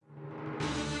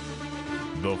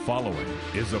The following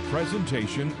is a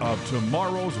presentation of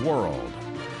Tomorrow's World.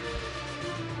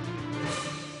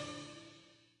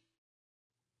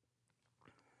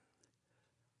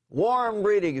 Warm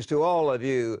greetings to all of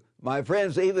you. My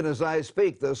friends, even as I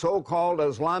speak, the so-called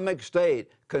Islamic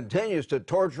State continues to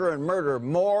torture and murder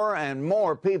more and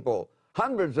more people.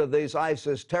 Hundreds of these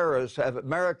ISIS terrorists have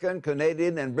American,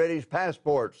 Canadian, and British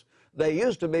passports. They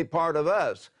used to be part of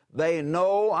us. They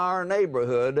know our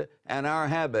neighborhood and our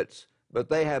habits, but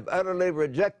they have utterly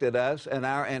rejected us and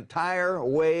our entire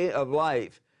way of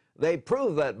life. They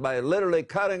prove that by literally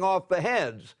cutting off the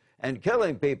heads and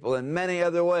killing people in many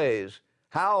other ways.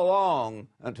 How long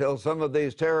until some of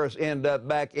these terrorists end up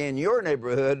back in your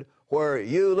neighborhood where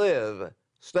you live?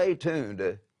 Stay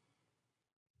tuned.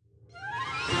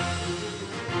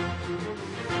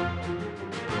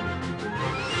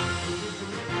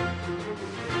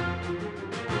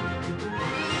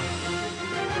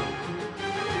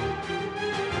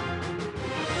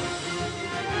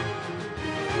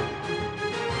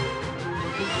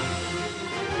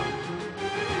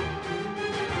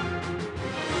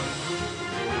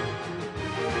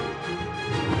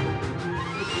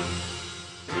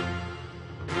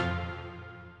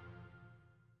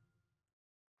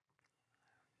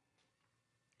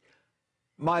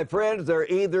 My friends, there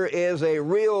either is a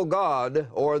real God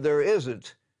or there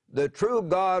isn't. The true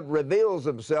God reveals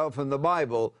himself in the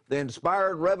Bible, the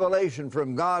inspired revelation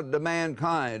from God to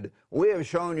mankind. We have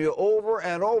shown you over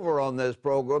and over on this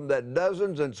program that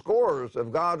dozens and scores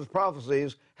of God's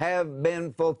prophecies have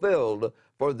been fulfilled.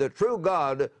 For the true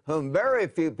God, whom very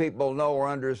few people know or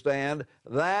understand,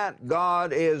 that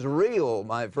God is real,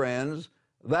 my friends.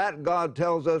 That God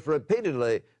tells us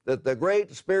repeatedly that the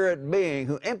great spirit being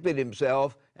who emptied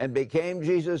himself and became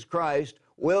Jesus Christ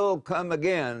will come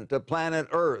again to planet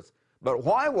Earth. But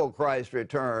why will Christ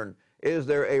return? Is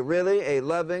there really a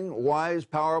loving, wise,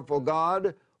 powerful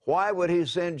God? Why would he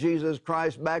send Jesus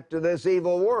Christ back to this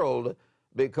evil world?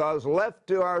 Because left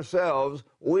to ourselves,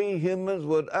 we humans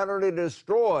would utterly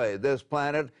destroy this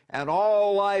planet and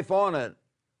all life on it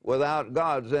without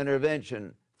God's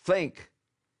intervention. Think.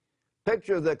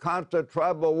 Picture the constant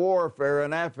tribal warfare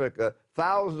in Africa.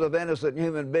 Thousands of innocent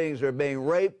human beings are being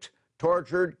raped,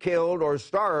 tortured, killed, or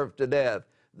starved to death.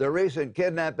 The recent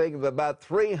kidnapping of about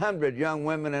 300 young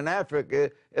women in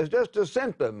Africa is just a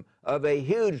symptom of a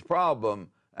huge problem.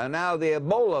 And now the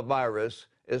Ebola virus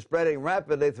is spreading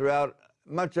rapidly throughout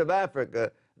much of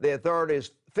Africa. The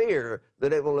authorities fear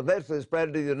that it will eventually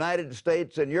spread to the United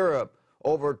States and Europe.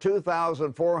 Over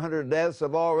 2,400 deaths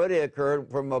have already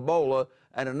occurred from Ebola,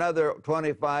 and another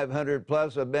 2,500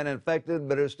 plus have been infected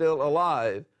but are still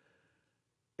alive.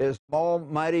 Is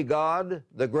Almighty God,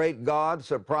 the great God,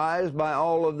 surprised by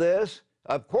all of this?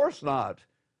 Of course not.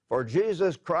 For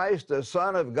Jesus Christ, the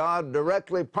Son of God,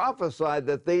 directly prophesied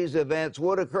that these events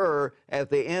would occur at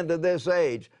the end of this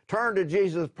age. Turn to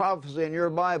Jesus' prophecy in your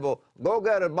Bible. Go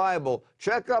get a Bible.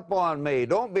 Check up on me.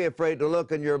 Don't be afraid to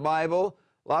look in your Bible.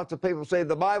 Lots of people say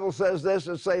the Bible says this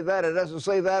and say that. It doesn't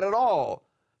say that at all.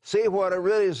 See what it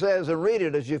really says and read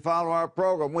it as you follow our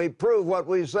program. We prove what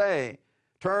we say.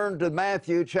 Turn to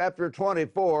Matthew chapter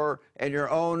 24 in your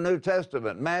own New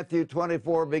Testament. Matthew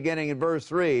 24, beginning in verse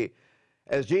 3.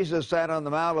 As Jesus sat on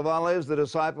the Mount of Olives, the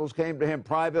disciples came to him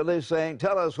privately, saying,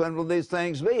 "Tell us, when will these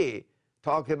things be?"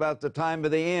 Talking about the time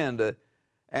of the end.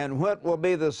 "And what will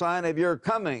be the sign of your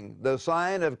coming?" The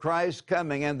sign of Christ's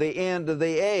coming and the end of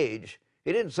the age.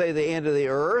 He didn't say the end of the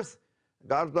earth.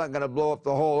 God's not going to blow up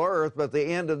the whole earth, but the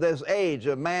end of this age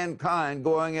of mankind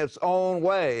going its own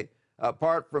way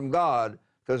apart from God,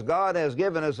 because God has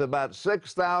given us about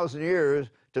 6,000 years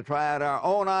to try out our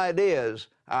own ideas,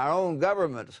 our own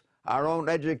governments, our own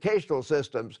educational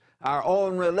systems, our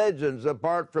own religions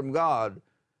apart from God.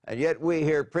 And yet we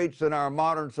hear preached in our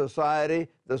modern society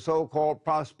the so-called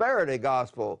prosperity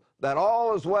gospel, that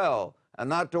all is well and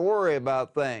not to worry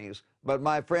about things. But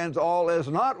my friends, all is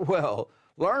not well.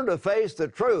 Learn to face the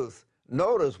truth.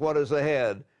 Notice what is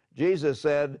ahead. Jesus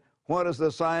said, "What is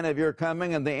the sign of your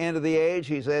coming and the end of the age?"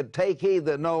 He said, "Take heed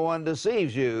that no one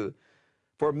deceives you.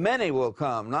 For many will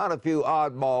come," not a few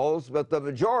oddballs, but the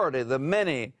majority, the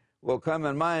many, will come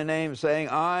in my name saying,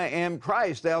 "I am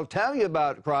Christ." They'll tell you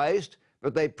about Christ,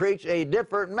 but they preach a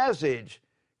different message.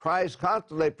 Christ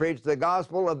constantly preached the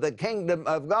gospel of the kingdom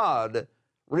of God.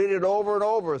 Read it over and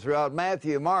over throughout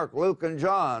Matthew, Mark, Luke, and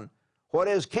John. What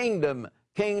is kingdom?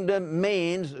 Kingdom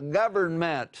means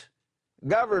government.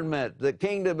 Government. The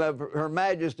kingdom of Her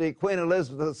Majesty Queen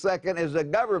Elizabeth II is a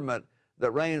government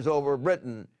that reigns over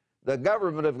Britain. The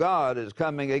government of God is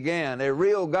coming again, a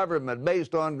real government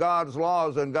based on God's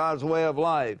laws and God's way of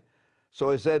life.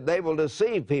 So he said they will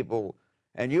deceive people.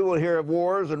 And you will hear of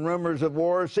wars and rumors of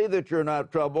wars. See that you're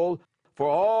not troubled, for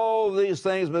all these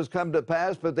things must come to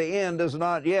pass, but the end is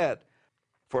not yet.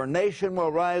 For nation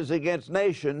will rise against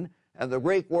nation, and the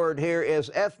Greek word here is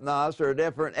ethnos, or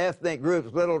different ethnic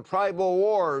groups, little tribal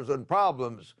wars and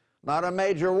problems. Not a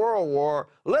major world war,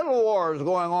 little wars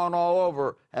going on all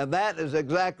over. And that is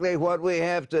exactly what we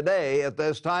have today at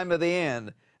this time of the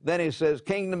end. Then he says,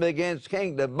 kingdom against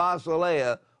kingdom,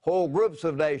 basileia, whole groups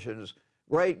of nations,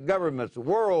 great governments,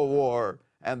 world war,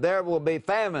 and there will be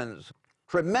famines.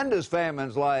 Tremendous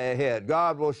famines lie ahead.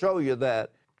 God will show you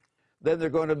that. Then there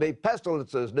are going to be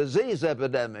pestilences, disease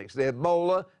epidemics. The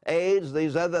Ebola, AIDS,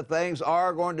 these other things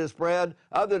are going to spread.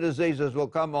 Other diseases will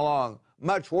come along,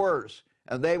 much worse,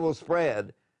 and they will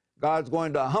spread. God's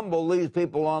going to humble these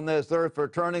people on this earth for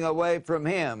turning away from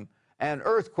Him. And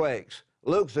earthquakes,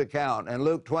 Luke's account in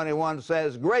Luke 21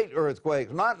 says great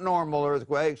earthquakes, not normal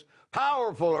earthquakes,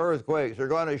 powerful earthquakes are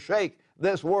going to shake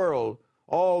this world.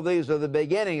 All these are the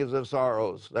beginnings of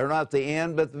sorrows. They're not the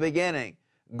end, but the beginning.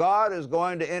 God is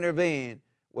going to intervene.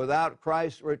 Without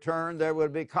Christ's return, there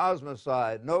would be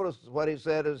cosmicide. Notice what he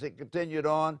said as he continued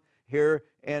on here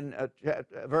in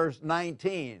verse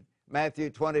 19, Matthew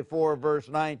 24, verse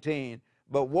 19.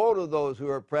 But woe to those who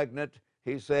are pregnant,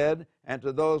 he said, and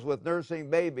to those with nursing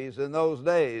babies in those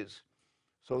days.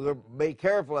 So be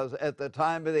careful at the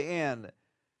time of the end.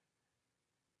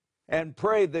 And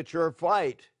pray that your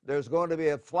flight, there's going to be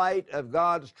a flight of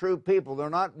God's true people. They're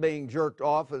not being jerked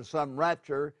off in some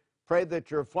rapture. Pray that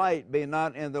your flight be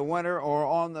not in the winter or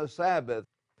on the Sabbath.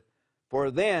 For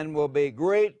then will be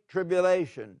great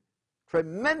tribulation,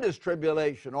 tremendous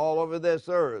tribulation all over this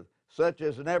earth, such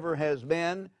as never has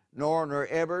been, nor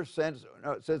ever since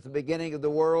the beginning of the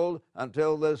world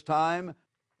until this time,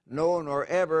 no, nor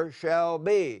ever shall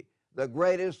be. The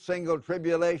greatest single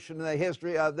tribulation in the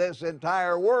history of this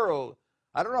entire world.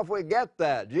 I don't know if we get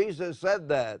that. Jesus said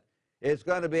that. It's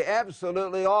going to be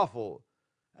absolutely awful.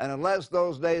 And unless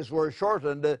those days were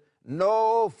shortened,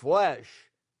 no flesh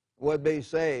would be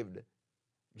saved.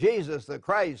 Jesus the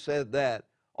Christ said that.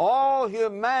 All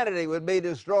humanity would be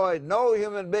destroyed. No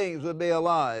human beings would be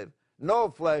alive. No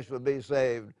flesh would be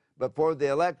saved. But for the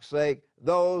elect's sake,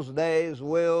 those days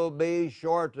will be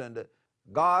shortened.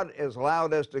 God has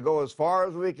allowed us to go as far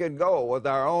as we can go with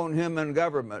our own human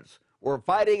governments. We're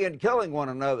fighting and killing one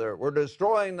another. We're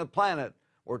destroying the planet.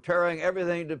 We're tearing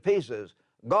everything to pieces.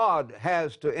 God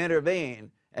has to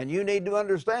intervene, and you need to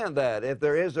understand that. If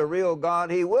there is a real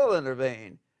God, He will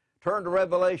intervene. Turn to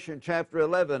Revelation chapter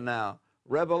 11 now.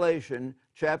 Revelation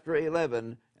chapter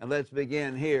 11, and let's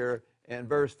begin here in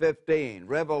verse 15.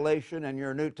 Revelation in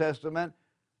your New Testament,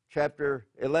 chapter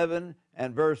 11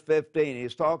 and verse 15.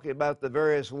 He's talking about the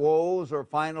various woes or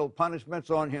final punishments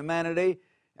on humanity.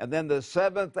 And then the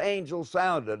seventh angel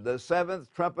sounded, the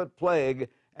seventh trumpet plague,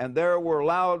 and there were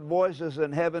loud voices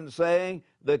in heaven saying,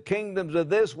 the kingdoms of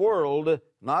this world,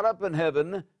 not up in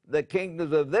heaven, the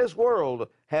kingdoms of this world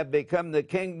have become the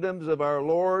kingdoms of our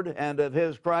Lord and of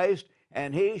His Christ,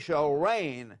 and He shall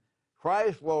reign.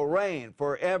 Christ will reign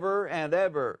forever and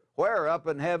ever. Where? Up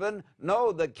in heaven?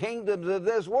 No, the kingdoms of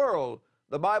this world.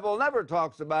 The Bible never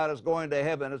talks about us going to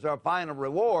heaven as our final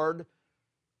reward.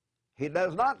 He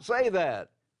does not say that.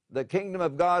 The kingdom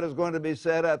of God is going to be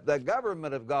set up. The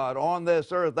government of God on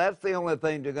this earth, that's the only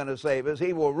thing you're going to save us.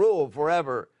 He will rule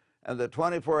forever. And the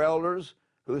 24 elders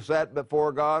who sat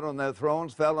before God on their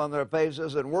thrones fell on their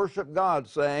faces and worshiped God,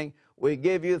 saying, we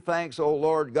give you thanks, O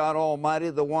Lord God Almighty,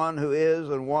 the one who is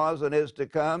and was and is to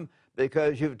come,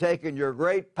 because you've taken your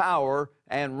great power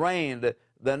and reigned.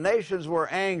 The nations were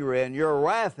angry, and your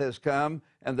wrath has come,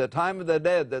 and the time of the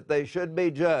dead, that they should be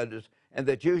judged, and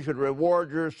that you should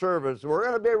reward your servants. We're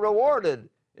going to be rewarded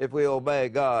if we obey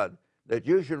God. That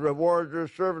you should reward your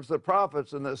servants, the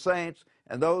prophets and the saints,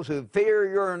 and those who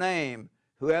fear your name,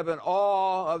 who have an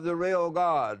awe of the real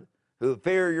God, who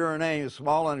fear your name,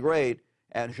 small and great,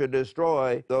 and should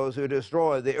destroy those who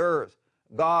destroy the earth.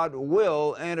 God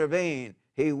will intervene.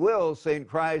 He will send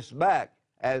Christ back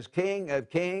as King of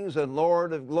kings and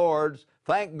Lord of lords.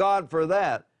 Thank God for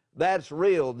that. That's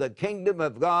real. The kingdom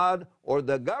of God, or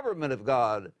the government of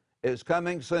God, is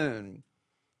coming soon.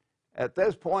 At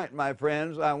this point, my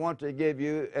friends, I want to give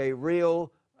you a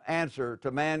real answer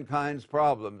to mankind's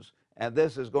problems. And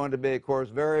this is going to be, of course,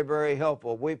 very, very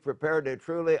helpful. We've prepared a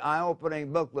truly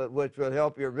eye-opening booklet which will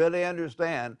help you really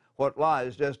understand what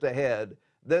lies just ahead.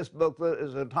 This booklet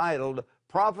is entitled,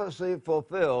 Prophecy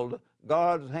Fulfilled,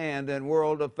 God's Hand in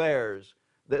World Affairs.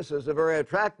 This is a very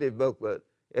attractive booklet.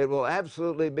 It will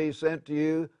absolutely be sent to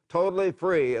you totally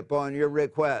free upon your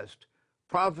request.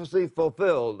 Prophecy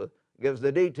Fulfilled gives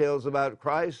the details about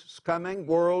Christ's coming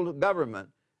world government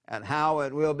and how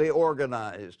it will be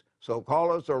organized. So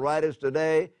call us or write us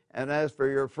today and ask for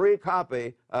your free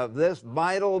copy of this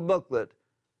vital booklet,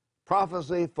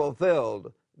 Prophecy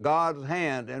Fulfilled, God's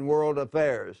Hand in World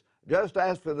Affairs. Just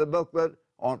ask for the booklet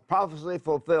on Prophecy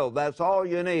Fulfilled. That's all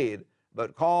you need.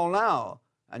 But call now,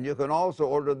 and you can also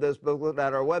order this booklet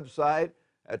at our website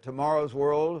at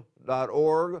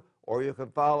tomorrowsworld.org, or you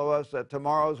can follow us at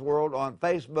Tomorrow's World on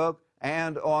Facebook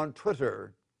and on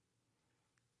Twitter.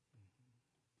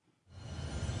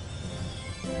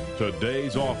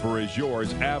 Today's offer is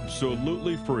yours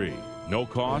absolutely free. No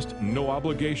cost, no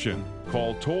obligation.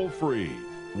 Call toll-free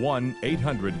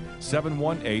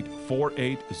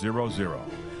 1-800-718-4800.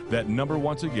 That number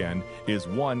once again is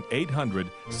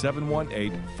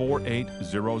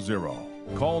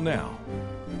 1-800-718-4800. Call now.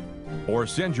 Or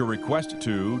send your request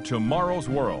to Tomorrow's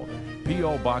World,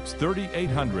 P.O. Box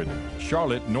 3800,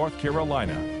 Charlotte, North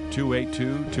Carolina,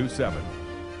 28227.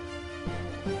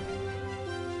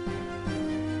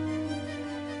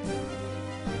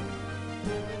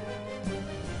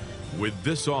 With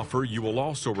this offer, you will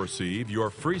also receive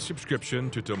your free subscription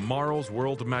to Tomorrow's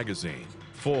World magazine,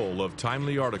 full of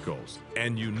timely articles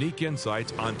and unique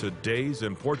insights on today's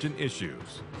important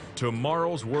issues.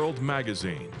 Tomorrow's World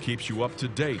magazine keeps you up to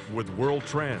date with world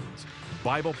trends,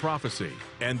 Bible prophecy,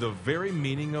 and the very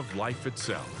meaning of life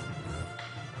itself.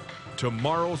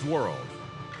 Tomorrow's World.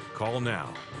 Call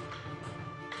now.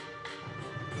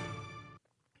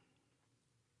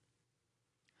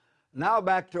 Now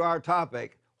back to our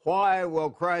topic. Why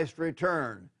will Christ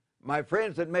return? My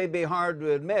friends, it may be hard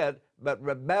to admit, but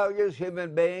rebellious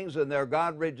human beings and their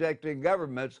God-rejecting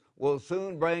governments will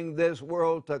soon bring this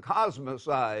world to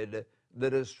cosmocide, the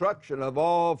destruction of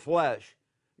all flesh.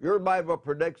 Your Bible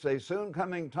predicts a soon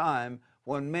coming time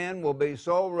when men will be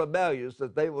so rebellious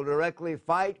that they will directly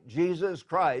fight Jesus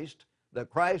Christ, the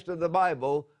Christ of the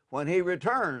Bible, when he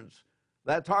returns.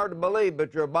 That's hard to believe,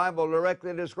 but your Bible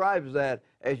directly describes that.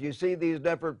 As you see these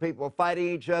different people fighting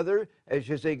each other, as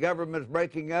you see governments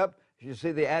breaking up, as you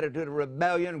see the attitude of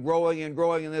rebellion growing and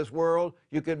growing in this world,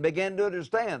 you can begin to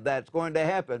understand that's going to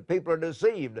happen. People are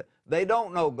deceived. They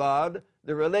don't know God.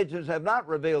 The religions have not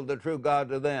revealed the true God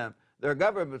to them. Their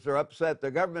governments are upset. Their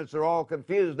governments are all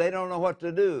confused. They don't know what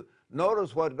to do.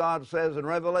 Notice what God says in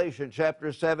Revelation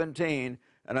chapter 17,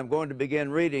 and I'm going to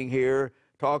begin reading here,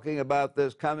 talking about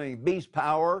this coming beast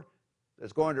power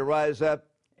that's going to rise up,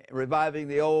 reviving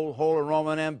the old Holy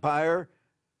Roman Empire.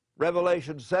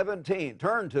 Revelation 17,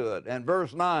 turn to it, and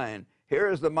verse 9. Here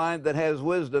is the mind that has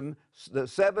wisdom. The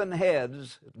 7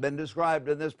 heads, it's been described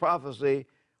in this prophecy,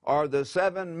 are the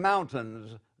 7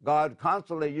 mountains. God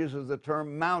constantly uses the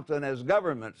term mountain as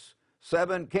governments.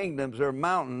 7 kingdoms are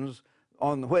mountains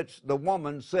on which the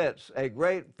woman sits. A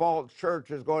great false church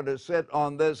is going to sit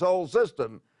on this whole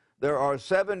system. There are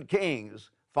 7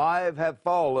 kings. 5 have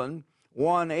fallen,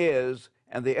 1 is,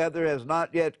 and the other has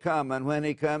not yet come. And when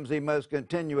he comes, he must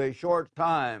continue a short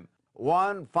time.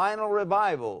 One final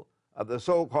revival of the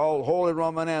so-called Holy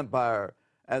Roman Empire.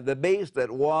 And the beast that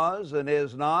was and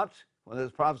is not, when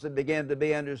this prophecy began to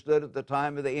be understood at the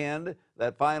time of the end,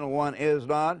 that final one is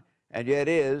not, and yet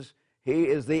is. He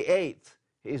is the 8th.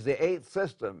 He's the 8th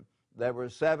system. There were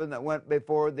 7 that went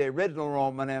before the original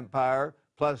Roman Empire,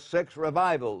 plus 6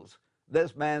 revivals.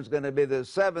 This man's going to be the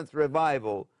 7th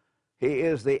revival. He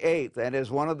is the 8th and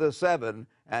is one of the 7,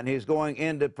 and he's going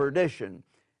into perdition.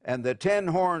 And the 10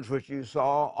 horns which you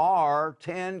saw are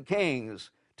 10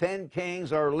 kings. 10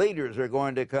 kings or leaders are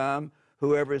going to come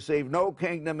who have received no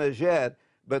kingdom as yet,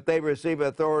 but they receive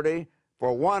authority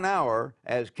for 1 hour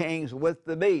as kings with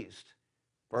the beast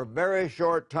for a very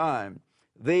short time.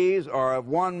 These are of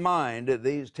one mind,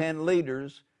 these 10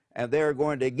 leaders, and they're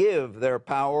going to give their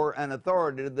power and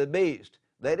authority to the beast.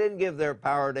 They didn't give their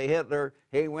power to Hitler.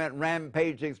 He went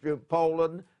rampaging through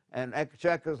Poland and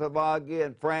Czechoslovakia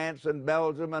and France and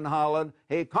Belgium and Holland.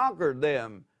 He conquered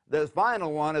them. This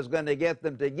final one is going to get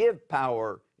them to give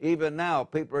power. Even now,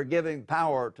 people are giving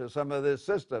power to some of this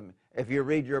system. If you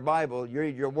read your Bible, you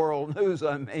read your world news,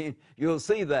 you'll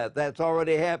see that. That's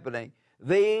already happening.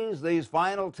 These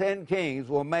final 10 kings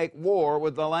will make war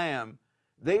with the Lamb.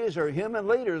 These are human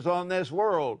leaders on this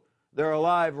world. They're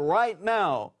alive right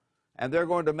now, and they're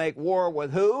going to make war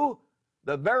with who?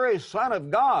 The very Son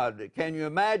of God. Can you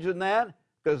imagine that?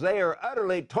 Because they are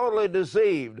utterly, totally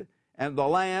deceived. And the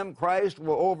Lamb, Christ,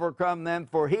 will overcome them,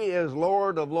 for he is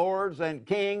Lord of lords and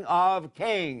King of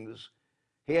kings.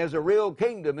 He has a real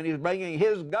kingdom, and he's bringing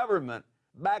his government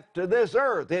back to this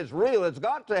earth. It's real. It's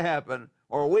got to happen,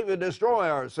 or we would destroy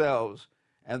ourselves.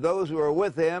 And those who are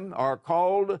with him are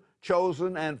called,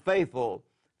 chosen, and faithful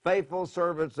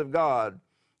servants of God.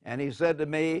 And he said to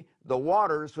me, the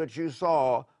waters which you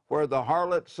saw where the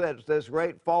harlot sits, this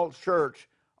great false church,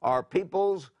 are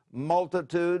peoples,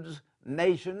 multitudes,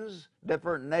 nations,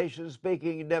 different nations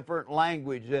speaking different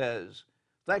languages.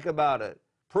 Think about it.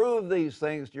 Prove these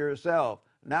things to yourself.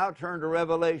 Now turn to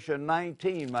Revelation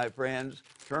 19, my friends.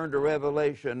 Turn to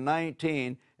Revelation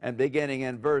 19 and beginning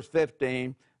in verse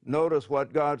 15. Notice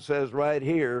what God says right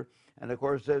here. And of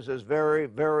course, this is very,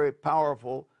 very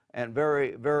powerful and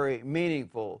very, very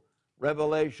meaningful.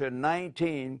 Revelation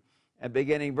 19 and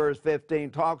beginning verse 15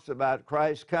 talks about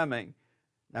Christ coming.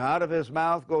 Now out of his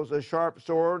mouth goes a sharp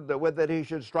sword, that with it he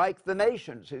should strike the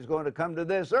nations. He's going to come to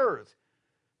this earth,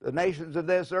 the nations of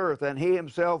this earth, and he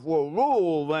himself will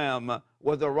rule them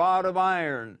with a rod of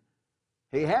iron.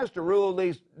 He has to rule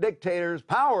these dictators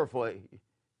powerfully.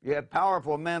 You have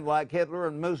powerful men like Hitler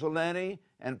and Mussolini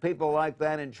and people like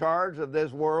that in charge of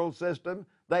this world system.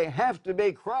 They have to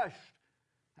be crushed.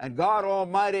 And God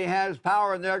Almighty has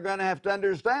power, and they're going to have to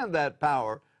understand that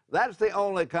power. That's the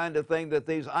only kind of thing that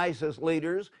these ISIS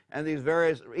leaders and these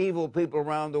various evil people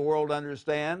around the world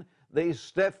understand. These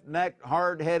stiff-necked,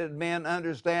 hard-headed men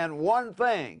understand one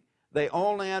thing. They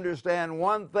only understand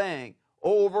one thing: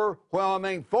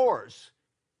 overwhelming force.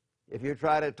 If you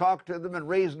try to talk to them and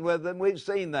reason with them, we've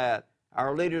seen that.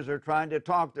 Our leaders are trying to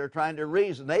talk, they're trying to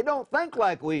reason. They don't think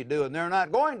like we do, and they're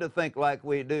not going to think like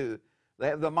we do. They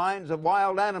have the minds of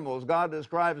wild animals. God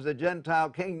describes the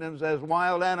Gentile kingdoms as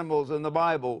wild animals in the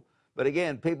Bible. But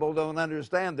again, people don't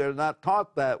understand. They're not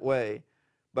taught that way.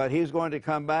 But he's going to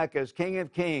come back as King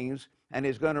of Kings, and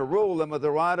he's going to rule them with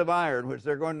a rod of iron, which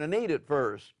they're going to need at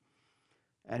first.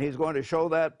 And he's going to show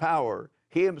that power.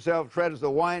 He himself treads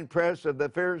the winepress of the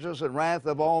fierceness and wrath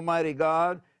of Almighty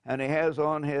God, and he has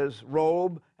on his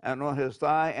robe and on his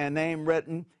thigh a name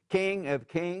written, King of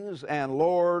Kings and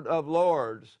Lord of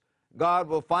Lords. God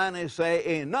will finally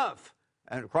say, enough,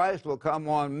 and Christ will come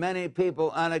on many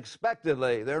people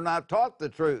unexpectedly. They're not taught the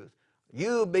truth.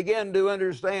 You begin to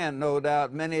understand, no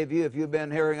doubt, many of you, if you've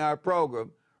been hearing our program,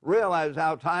 realize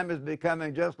how time is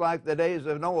becoming just like the days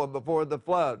of Noah before the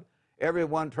flood.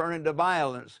 Everyone turning to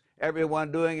violence,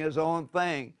 everyone doing his own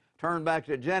thing. Turn back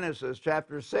to Genesis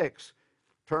chapter 6.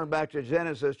 Turn back to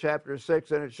Genesis chapter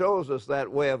 6, and it shows us that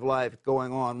way of life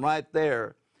going on right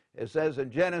there. It says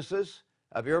in Genesis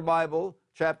of your Bible,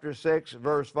 chapter 6,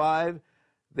 verse 5,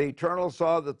 the Eternal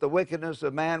saw that the wickedness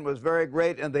of man was very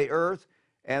great in the earth,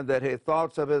 and that his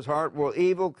thoughts of his heart were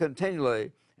evil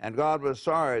continually. And God was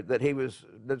sorry that he was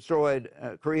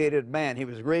created man. He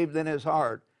was grieved in his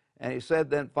heart. And he said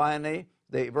then finally,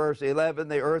 verse 11,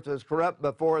 the earth was corrupt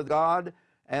before God,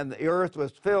 and the earth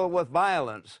was filled with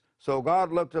violence. So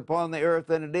God looked upon the earth,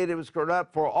 and indeed it was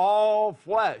corrupt, for all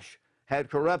flesh had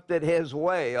corrupted his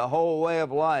way, a whole way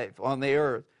of life on the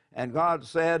earth. And God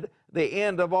said, the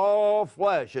end of all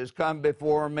flesh is come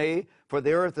before me, for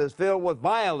the earth is filled with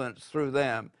violence through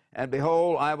them. And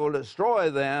behold, I will destroy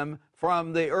them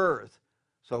from the earth.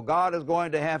 So God is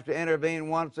going to have to intervene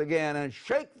once again and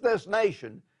shake this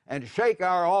nation, and shake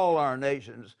all our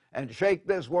nations, and shake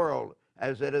this world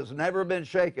as it has never been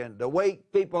shaken, to wake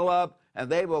people up, and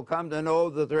they will come to know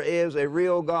that there is a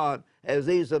real God. As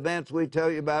these events we tell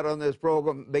you about on this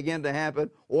program begin to happen,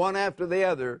 one after the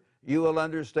other, you will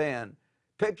understand.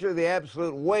 Picture the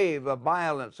absolute wave of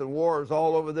violence and wars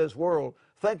all over this world.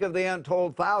 Think of the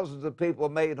untold thousands of people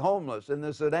made homeless in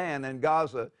the Sudan and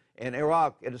Gaza, in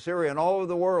Iraq, in Syria, and all over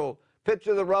the world.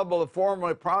 Picture the rubble of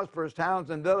formerly prosperous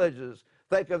towns and villages.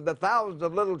 Think of the thousands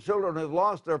of little children who've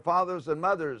lost their fathers and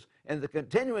mothers in the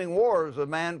continuing wars of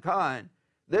mankind.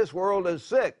 This world is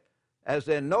sick. As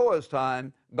in Noah's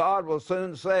time, God will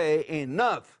soon say,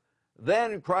 enough.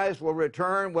 Then Christ will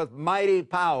return with mighty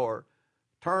power.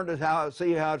 Turn to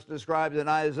see how it's described in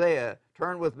Isaiah.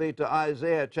 Turn with me to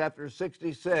Isaiah chapter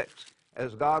 66.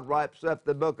 As God writes up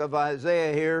the book of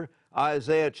Isaiah here,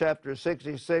 Isaiah chapter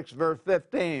 66, verse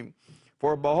 15.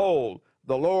 For behold,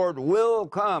 the Lord will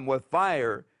come with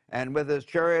fire, and with his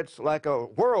chariots like a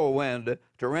whirlwind,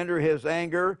 to render his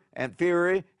anger and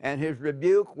fury and his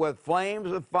rebuke with flames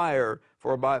of fire.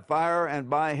 For by fire and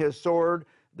by his sword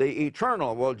the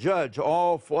Eternal will judge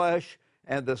all flesh,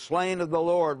 and the slain of the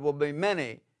Lord will be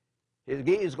many.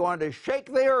 He's going to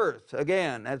shake the earth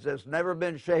again as it's never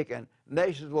been shaken.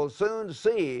 Nations will soon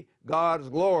see God's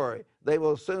glory. They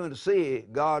will soon see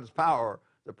God's power.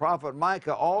 The prophet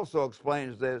Micah also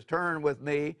explains this. Turn with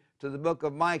me to the book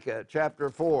of Micah, chapter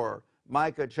 4.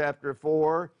 Micah, chapter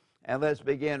 4, and let's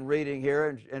begin reading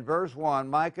here in verse 1.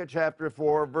 Micah, chapter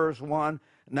 4, verse 1.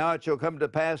 Now it shall come to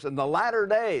pass in the latter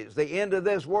days, the end of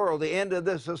this world, the end of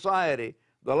this society,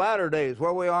 the latter days,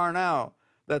 where we are now,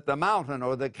 that the mountain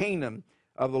or the kingdom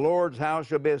of the Lord's house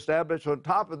shall be established on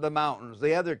top of the mountains,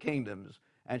 the other kingdoms,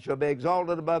 and shall be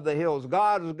exalted above the hills.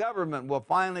 God's government will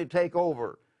finally take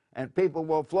over, and people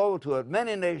will flow to it.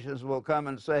 Many nations will come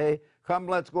and say, come,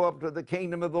 let's go up to the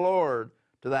kingdom of the Lord,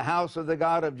 to the house of the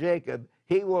God of Jacob.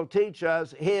 He will teach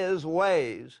us his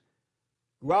ways.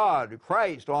 God,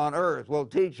 Christ on earth, will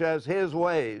teach us his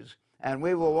ways, and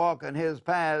we will walk in his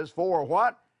paths. For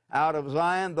what? Out of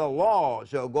Zion the law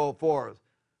shall go forth.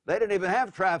 They didn't even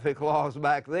have traffic laws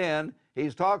back then.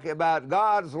 He's talking about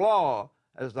God's law,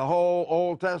 as the whole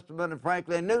Old Testament and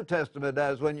frankly New Testament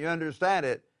does when you understand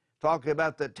it. Talking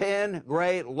about the 10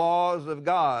 great laws of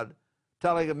God,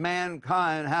 telling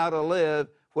mankind how to live,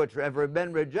 which have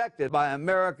been rejected by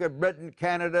America, Britain,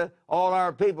 Canada, all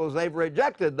our peoples. They've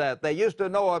rejected that. They used to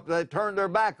know it, but they turned their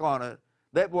back on it.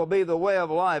 That will be the way of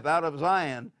life out of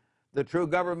Zion, the true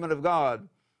government of God.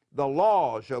 The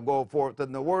law shall go forth,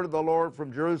 and the word of the Lord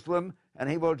from Jerusalem, and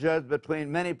he will judge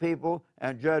between many people,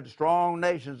 and judge strong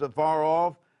nations afar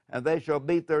off, and they shall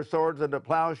beat their swords into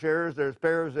plowshares, their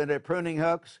spears into pruning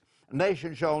hooks.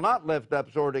 Nation shall not lift up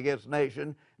sword against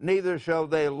nation, neither shall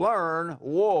they learn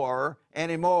war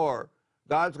anymore.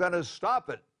 God's going to stop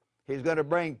it. He's going to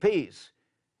bring peace.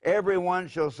 Everyone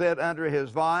shall sit under his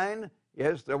vine.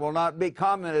 Yes, there will not be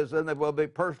communism, there will be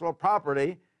personal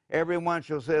property. Everyone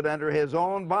shall sit under his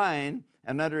own vine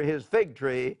and under his fig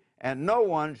tree, and no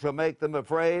one shall make them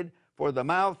afraid, for the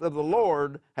mouth of the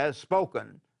Lord has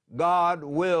spoken. God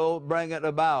will bring it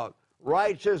about.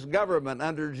 Righteous government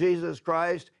under Jesus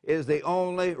Christ is the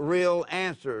only real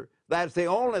answer. That's the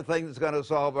only thing that's going to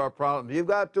solve our problems. You've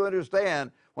got to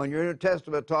understand, when your New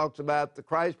Testament talks about the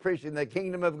Christ preaching the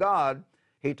kingdom of God,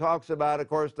 he talks about, of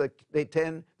course, the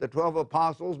 12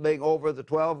 apostles being over the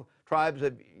 12 tribes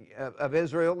of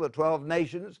Israel, the 12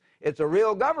 nations. It's a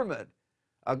real government,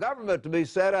 a government to be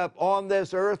set up on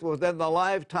this earth within the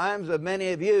lifetimes of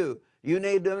many of you. You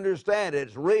need to understand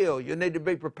it's real. You need to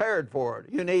be prepared for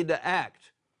it. You need to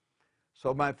act.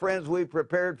 So, my friends, we've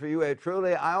prepared for you a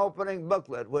truly eye-opening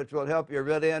booklet which will help you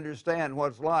really understand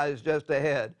what lies just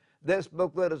ahead. This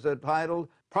booklet is entitled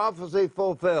Prophecy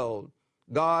Fulfilled,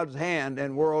 God's Hand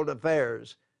in World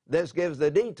Affairs. This gives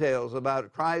the details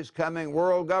about Christ's coming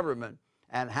world government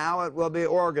and how it will be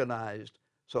organized.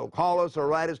 So call us or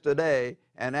write us today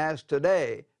and ask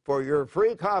today for your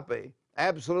free copy,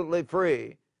 absolutely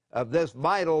free, of this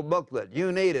vital booklet.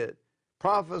 You need it.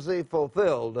 Prophecy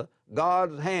Fulfilled,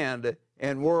 God's Hand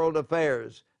in World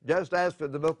Affairs. Just ask for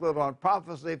the booklet on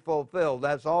Prophecy Fulfilled.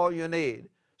 That's all you need.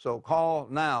 So call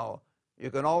now.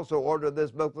 You can also order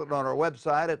this booklet on our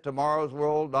website at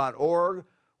tomorrowsworld.org,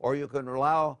 or you can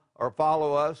allow or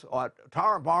follow us on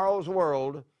Tomorrow's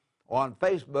World on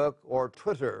Facebook or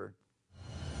Twitter.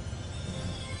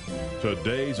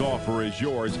 Today's offer is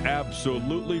yours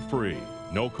absolutely free.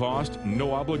 No cost,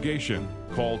 no obligation.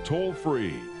 Call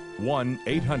toll-free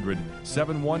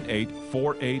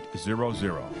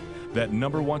 1-800-718-4800. That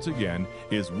number once again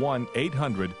is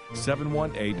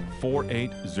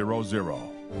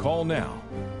 1-800-718-4800. Call now.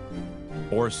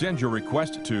 Or send your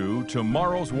request to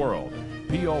Tomorrow's World,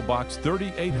 P.O. Box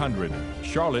 3800,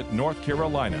 Charlotte, North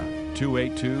Carolina,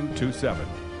 28227.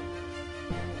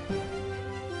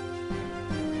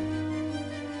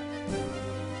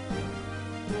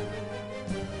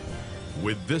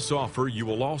 With this offer, you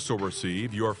will also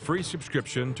receive your free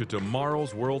subscription to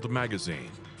Tomorrow's World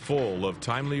magazine, full of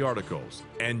timely articles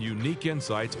and unique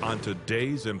insights on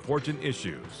today's important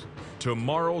issues.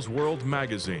 Tomorrow's World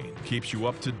magazine keeps you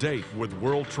up to date with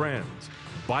world trends,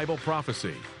 Bible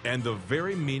prophecy, and the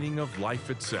very meaning of life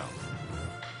itself.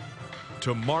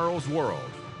 Tomorrow's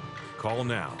World. Call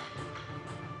now.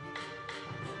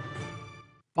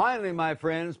 Finally, my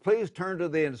friends, please turn to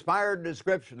the inspired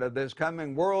description of this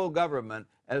coming world government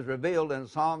as revealed in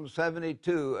Psalm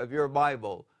 72 of your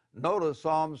Bible. Notice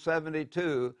Psalm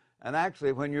 72, and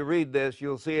actually when you read this,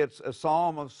 you'll see it's a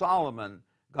Psalm of Solomon.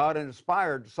 God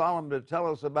inspired Solomon to tell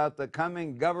us about the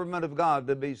coming government of God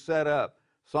to be set up.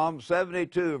 Psalm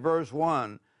 72, verse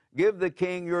 1, Give the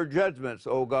king your judgments,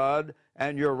 O God,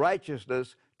 and your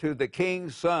righteousness to the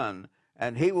king's son,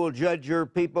 and he will judge your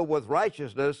people with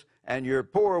righteousness and your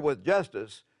poor with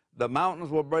justice. The mountains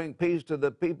will bring peace to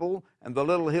the people, and the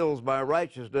little hills by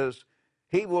righteousness.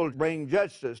 He will bring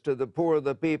justice to the poor of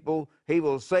the people. He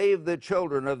will save the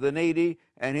children of the needy,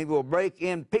 and he will break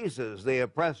in pieces the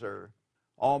oppressor.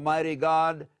 Almighty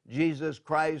God, Jesus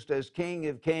Christ, as King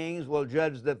of Kings, will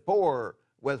judge the poor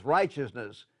with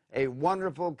righteousness. A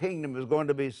wonderful kingdom is going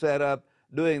to be set up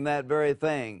doing that very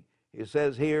thing. He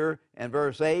says here in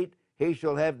verse 8, He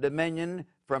shall have dominion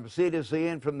from sea to sea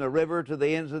and from the river to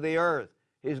the ends of the earth.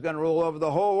 He's going to rule over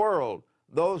the whole world.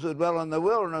 Those who dwell in the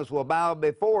wilderness will bow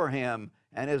before him,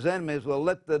 and his enemies will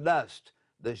lick the dust.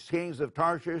 The kings of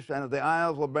Tarshish and of the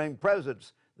isles will bring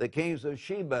presents. The kings of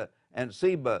Sheba and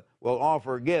Seba will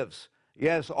offer gifts.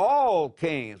 Yes, all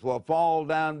kings will fall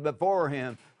down before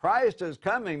him. Christ is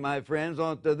coming, my friends,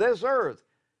 onto this earth.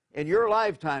 In your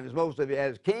lifetimes, most of you,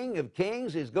 as King of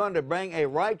Kings, he's going to bring a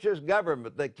righteous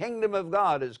government. The kingdom of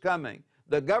God is coming.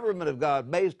 The government of God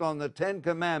based on the Ten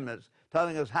Commandments,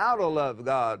 telling us how to love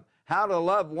God, how to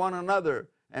love one another,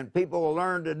 and people will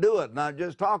learn to do it, not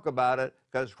just talk about it,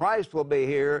 because Christ will be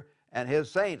here and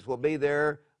his saints will be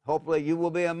there. Hopefully you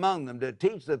will be among them to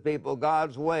teach the people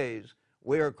God's ways.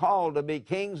 We are called to be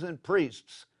kings and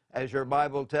priests, as your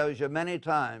Bible tells you many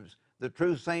times, the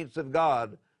true saints of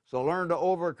God. So learn to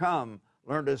overcome,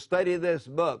 learn to study this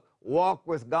book, walk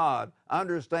with God,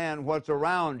 understand what's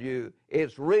around you.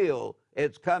 It's real,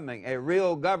 it's coming, a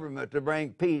real government to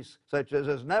bring peace such as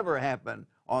has never happened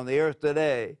on the earth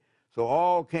today. So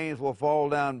all kings will fall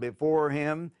down before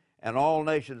him, and all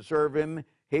nations serve him.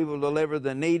 He will deliver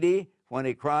the needy when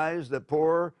he cries, the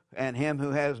poor, and him who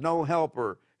has no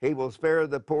helper. He will spare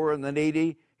the poor and the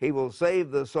needy. He will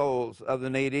save the souls of the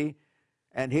needy,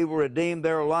 and he will redeem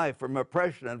their life from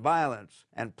oppression and violence.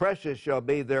 And precious shall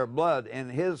be their blood in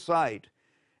his sight,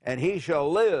 and he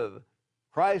shall live.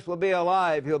 Christ will be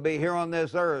alive. He'll be here on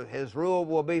this earth. His rule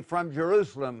will be from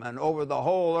Jerusalem and over the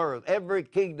whole earth. Every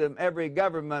kingdom, every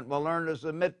government will learn to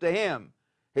submit to him.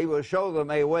 He will show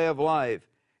them a way of life.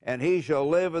 And he shall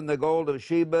live, and the gold of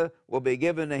Sheba will be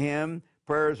given to him.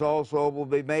 Prayers also will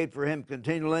be made for him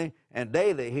continually, and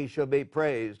daily he shall be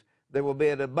praised. There will be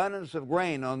an abundance of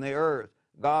grain on the earth.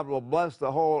 God will bless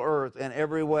the whole earth in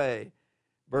every way.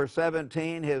 Verse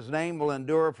 17, his name will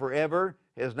endure forever.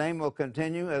 His name will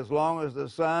continue as long as the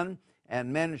sun,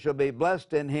 and men shall be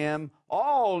blessed in him.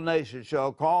 All nations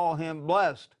shall call him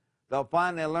blessed. They'll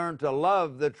finally learn to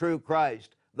love the true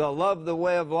Christ. They'll love the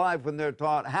way of life when they're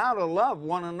taught how to love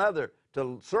one another,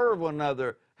 to serve one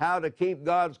another, how to keep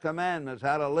God's commandments,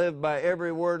 how to live by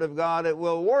every word of God. It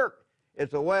will work.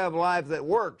 It's a way of life that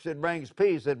works. It brings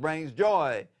peace. It brings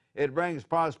joy. It brings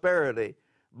prosperity.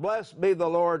 Blessed be the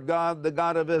Lord God, the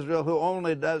God of Israel, who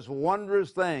only does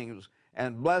wondrous things,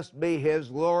 and blessed be his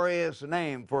glorious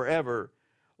name forever.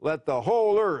 Let the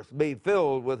whole earth be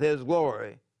filled with his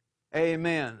glory.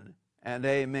 Amen and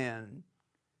amen.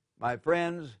 My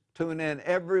friends, tune in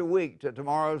every week to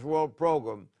Tomorrow's World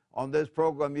program. On this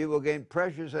program, you will gain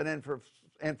precious and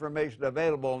information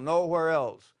available nowhere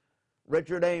else.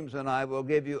 Richard Ames and I will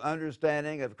give you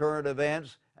understanding of current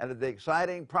events and of the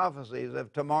exciting prophecies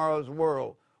of tomorrow's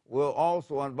world. We'll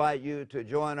also invite you to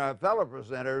join our fellow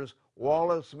presenters,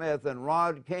 Wallace Smith and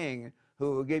Rod King,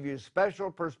 who will give you special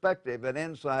perspective and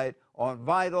insight on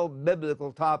vital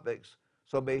biblical topics.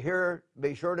 So be sure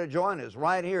to join us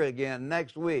right here again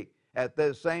next week at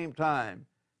this same time.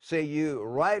 See you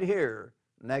right here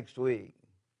next week.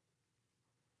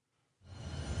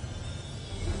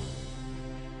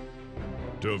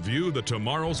 To view the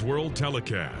Tomorrow's World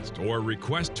telecast or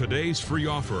request today's free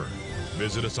offer,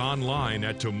 visit us online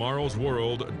at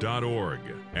tomorrowsworld.org.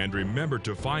 And remember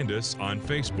to find us on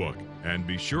Facebook, and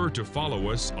be sure to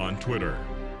follow us on Twitter.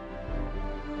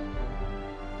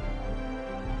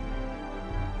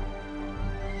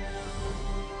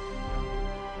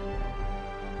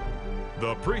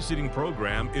 The preceding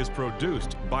program is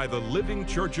produced by the Living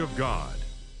Church of God.